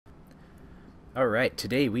Alright,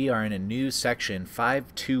 today we are in a new section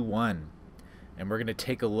 521, and we're going to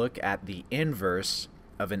take a look at the inverse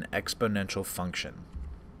of an exponential function.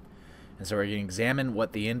 And so we're going to examine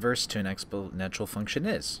what the inverse to an exponential function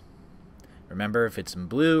is. Remember, if it's in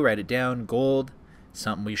blue, write it down. Gold,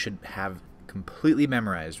 something we should have completely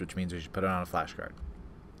memorized, which means we should put it on a flashcard.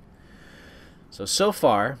 So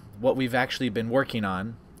far, what we've actually been working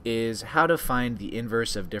on is how to find the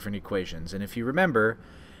inverse of different equations. And if you remember,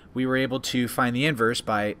 we were able to find the inverse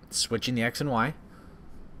by switching the x and y,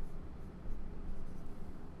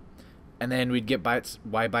 and then we'd get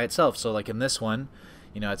y by itself. So like in this one,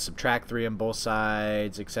 I'd subtract 3 on both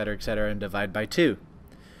sides, etc., and divide by 2.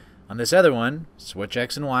 On this other one, switch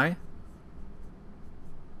x and y,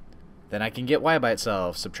 then I can get y by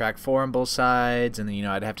itself, subtract 4 on both sides, and then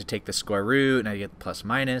I'd have to take the square root, and I get plus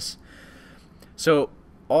minus. So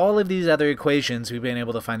all of these other equations we've been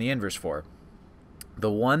able to find the inverse for. The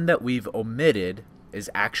one that we've omitted is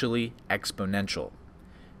actually exponential,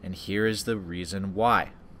 and here is the reason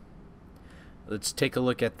why. Let's take a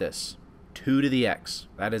look at this. 2 to the x.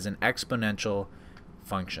 That is an exponential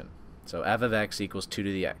function. So f of x equals 2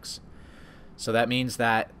 to the x. So that means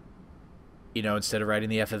that, instead of writing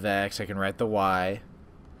the f of x, I can write the y.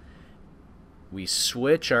 We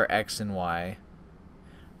switch our x and y,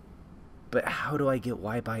 but how do I get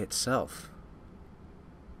y by itself?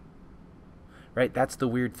 Right, that's the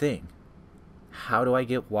weird thing. How do I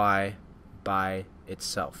get y by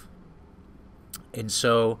itself? And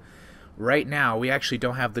so right now we actually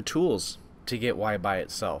don't have the tools to get y by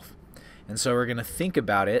itself. And so we're going to think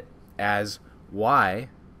about it as y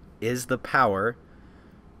is the power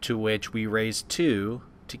to which we raise 2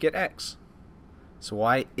 to get x. So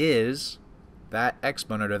y is that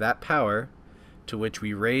exponent, or that power, to which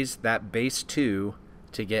we raise that base 2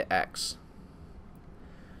 to get x.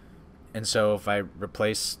 And so if I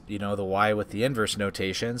replace, the y with the inverse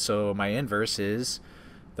notation, so my inverse is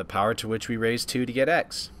the power to which we raise 2 to get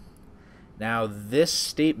x. Now this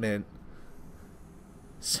statement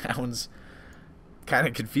sounds kind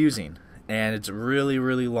of confusing, and it's really,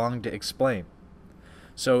 really long to explain.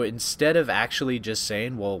 So instead of actually just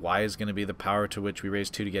saying, well, y is going to be the power to which we raise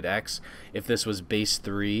 2 to get x, if this was base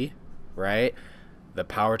 3, right, the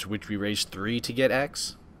power to which we raise 3 to get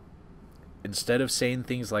x, instead of saying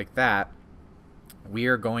things like that, we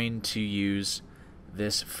are going to use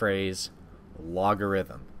this phrase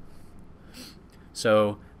logarithm.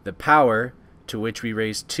 So the power to which we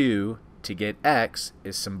raise 2 to get x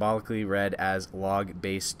is symbolically read as log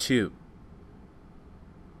base 2.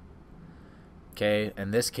 Okay, in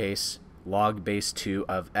this case, log base 2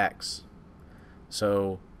 of x.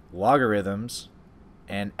 So logarithms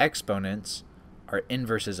and exponents are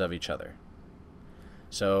inverses of each other.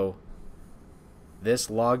 So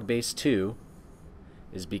this log base 2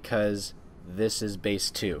 is because this is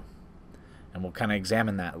base 2. And we'll kind of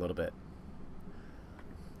examine that a little bit.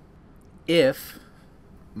 If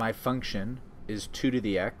my function is 2 to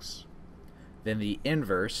the x, then the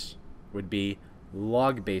inverse would be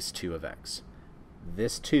log base 2 of x.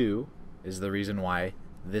 This 2 is the reason why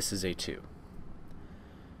this is a 2.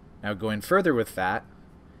 Now going further with that,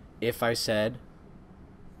 if I said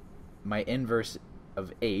my inverse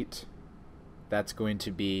of 8, that's going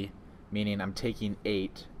to be, meaning I'm taking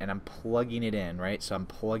 8 and I'm plugging it in, right? So I'm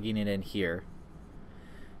plugging it in here.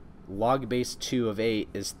 Log base 2 of 8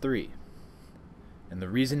 is 3. And the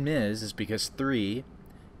reason is because 3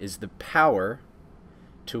 is the power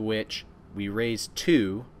to which we raise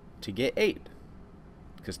 2 to get 8.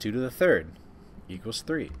 Because 2 to the third equals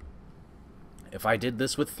 3. If I did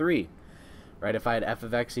this with 3, right, if I had f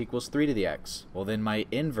of x equals 3 to the x, well then my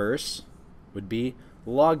inverse would be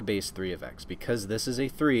log base 3 of x. Because this is a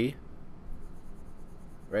 3,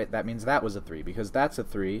 right, that means that was a 3. Because that's a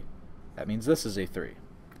 3, that means this is a 3.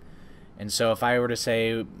 And so if I were to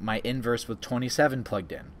say my inverse with 27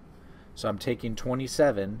 plugged in, so I'm taking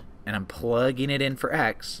 27 and I'm plugging it in for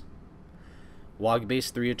x, log base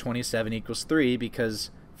 3 of 27 equals 3, because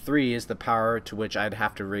 3 is the power to which I'd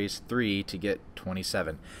have to raise 3 to get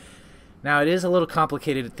 27. Now it is a little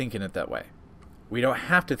complicated thinking it that way. We don't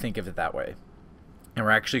have to think of it that way. And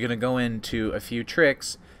we're actually going to go into a few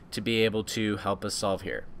tricks to be able to help us solve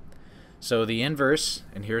here. So the inverse,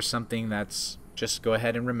 and here's something that's, just go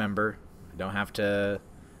ahead and remember. You don't have to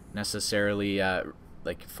necessarily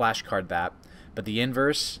like flashcard that, but the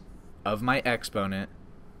inverse of my exponent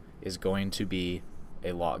is going to be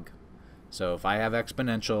a log. So if I have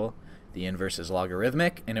exponential, the inverse is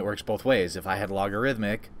logarithmic, and it works both ways. If I had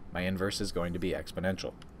logarithmic, my inverse is going to be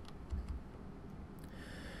exponential.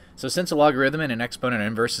 So since a logarithm and an exponent are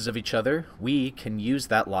inverses of each other, we can use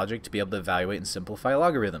that logic to be able to evaluate and simplify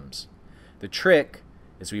logarithms. The trick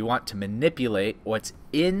is we want to manipulate what's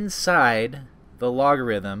inside the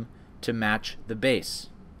logarithm to match the base.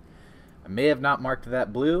 I may have not marked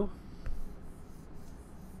that blue,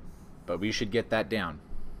 but we should get that down.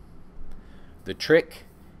 The trick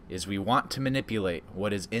is we want to manipulate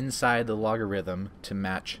what is inside the logarithm to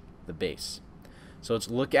match the base. So let's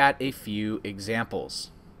look at a few examples.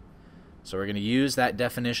 So we're going to use that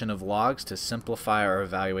definition of logs to simplify or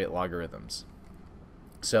evaluate logarithms.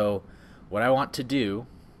 So what I want to do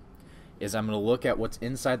is I'm going to look at what's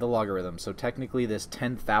inside the logarithm. So technically this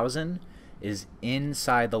 10,000 is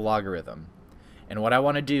inside the logarithm. And what I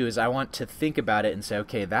want to do is I want to think about it and say,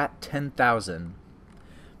 okay, that 10,000,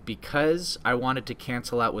 because I want it to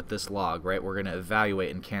cancel out with this log, right? We're going to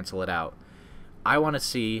evaluate and cancel it out. I want to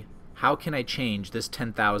see how can I change this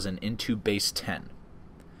 10,000 into base 10.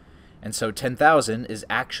 And so 10,000 is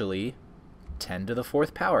actually 10 to the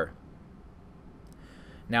 4th power.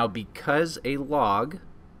 Now because a log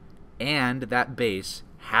and that base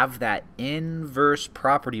have that inverse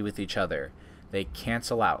property with each other, they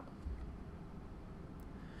cancel out.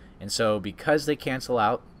 And so because they cancel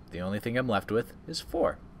out, the only thing I'm left with is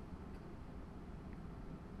 4.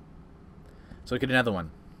 So look at another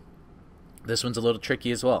one. This one's a little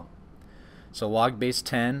tricky as well. So log base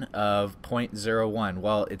 10 of 0.01.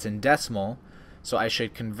 Well, it's in decimal, so I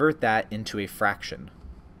should convert that into a fraction.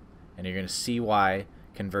 And you're going to see why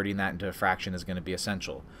converting that into a fraction is going to be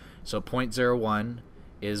essential. So 0.01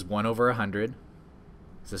 is 1 over 100.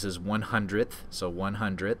 So this is 1/100th, so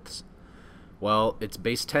 1/100ths. Well, it's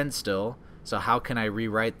base 10 still, so how can I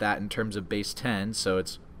rewrite that in terms of base 10? So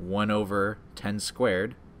it's 1 over 10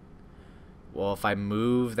 squared. Well, if I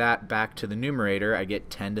move that back to the numerator, I get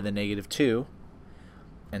 10 to the negative 2.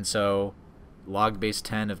 And so log base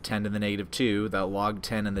 10 of 10 to the negative 2, that log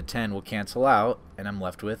 10 and the 10 will cancel out, and I'm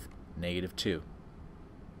left with negative 2.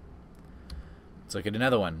 Let's look at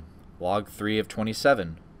another one. Log 3 of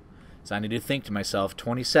 27. So I need to think to myself,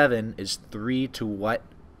 27 is 3 to what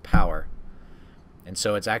power? And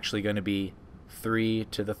so it's actually going to be 3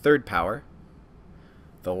 to the 3rd power.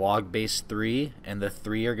 The log base 3 and the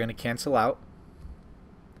 3 are going to cancel out.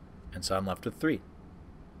 And so I'm left with 3.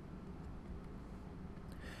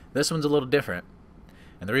 This one's a little different.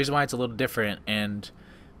 And the reason why it's a little different, and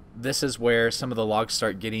this is where some of the logs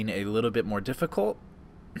start getting a little bit more difficult.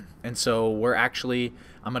 And so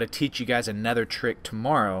I'm going to teach you guys another trick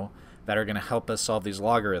tomorrow that are going to help us solve these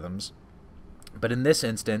logarithms. But in this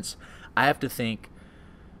instance, I have to think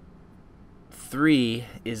 3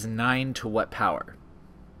 is 9 to what power?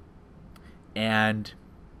 And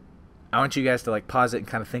I want you guys to like pause it and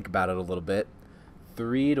kind of think about it a little bit.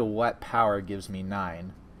 3 to what power gives me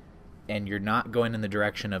 9? And you're not going in the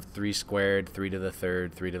direction of 3 squared, 3 to the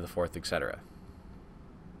 3rd, 3 to the 4th, etc.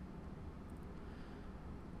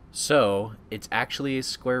 So it's actually a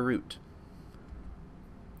square root.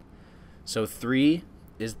 So 3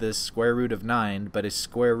 is the square root of 9, but a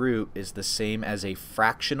square root is the same as a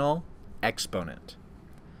fractional exponent.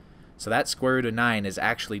 So that square root of 9 is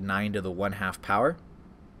actually 9 to the 1/2 power.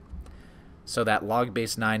 So that log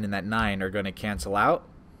base 9 and that 9 are going to cancel out,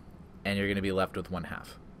 and you're going to be left with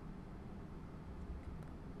 1/2.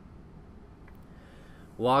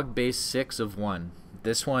 Log base 6 of 1.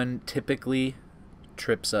 This one typically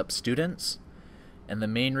trips up students, and the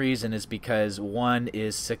main reason is because 1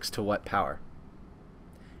 is 6 to what power?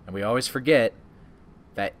 And we always forget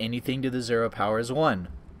that anything to the 0 power is 1.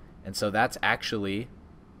 And so that's actually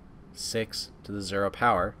 6 to the 0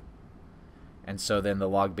 power. And so then the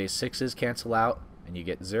log base 6's cancel out and you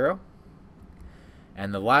get 0.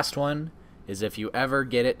 And the last one is if you ever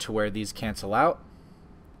get it to where these cancel out,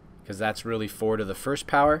 because that's really 4 to the 1st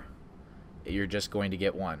power, you're just going to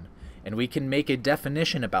get 1. And we can make a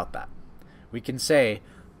definition about that. We can say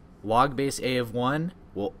log base a of 1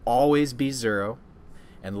 will always be 0,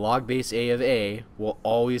 and log base a of a will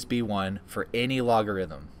always be 1 for any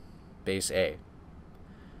logarithm base a.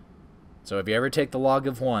 So if you ever take the log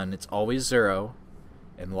of 1, it's always 0,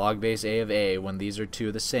 and log base a of a, when these are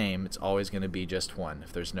two the same, it's always going to be just 1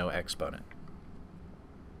 if there's no exponent.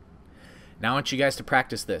 Now I want you guys to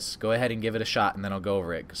practice this. Go ahead and give it a shot, and then I'll go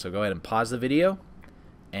over it. So go ahead and pause the video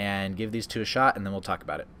and give these two a shot, and then we'll talk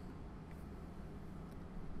about it.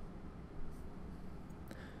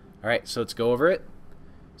 Alright, so let's go over it.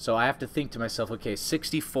 So I have to think to myself, okay,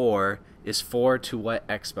 64 is 4 to what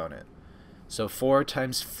exponent? So 4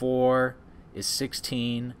 times 4 is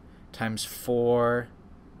 16 times 4,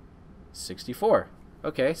 64.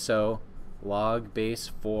 Okay, so log base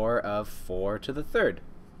 4 of 4 to the 3rd.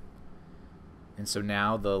 And so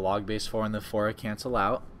now the log base 4 and the 4 cancel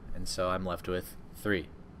out, and so I'm left with 3.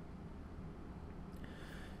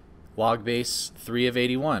 log base 3 of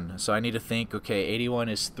 81. So I need to think, okay, 81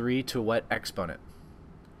 is 3 to what exponent?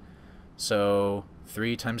 So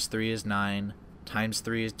 3 times 3 is 9, times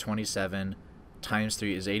 3 is 27, times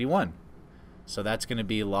 3 is 81. So that's going to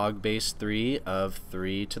be log base 3 of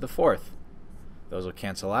 3 to the 4th. Those will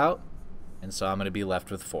cancel out, and so I'm going to be left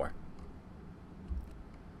with 4.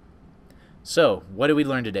 So what did we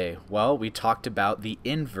learn today? Well, we talked about the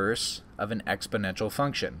inverse of an exponential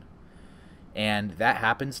function. And that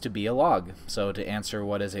happens to be a log. So to answer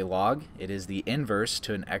what is a log, it is the inverse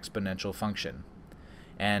to an exponential function.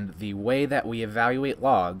 And the way that we evaluate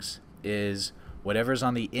logs is whatever's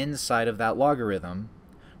on the inside of that logarithm,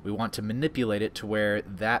 we want to manipulate it to where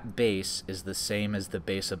that base is the same as the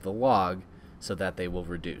base of the log so that they will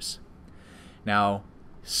reduce. Now,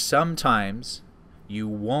 sometimes you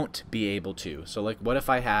won't be able to. So like, what if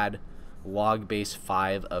I had log base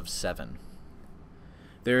 5 of 7?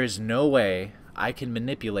 There is no way I can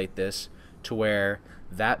manipulate this to where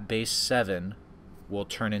that base 7 will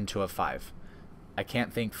turn into a 5. I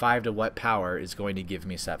can't think 5 to what power is going to give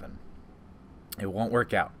me 7. It won't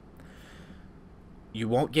work out. You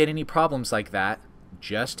won't get any problems like that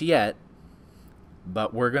just yet,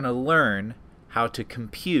 but we're going to learn how to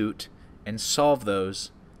compute and solve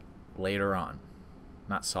those later on.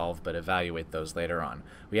 Not solve, but evaluate those later on.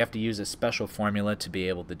 We have to use a special formula to be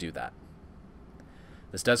able to do that.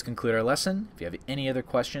 This does conclude our lesson. If you have any other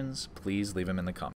questions, please leave them in the comments.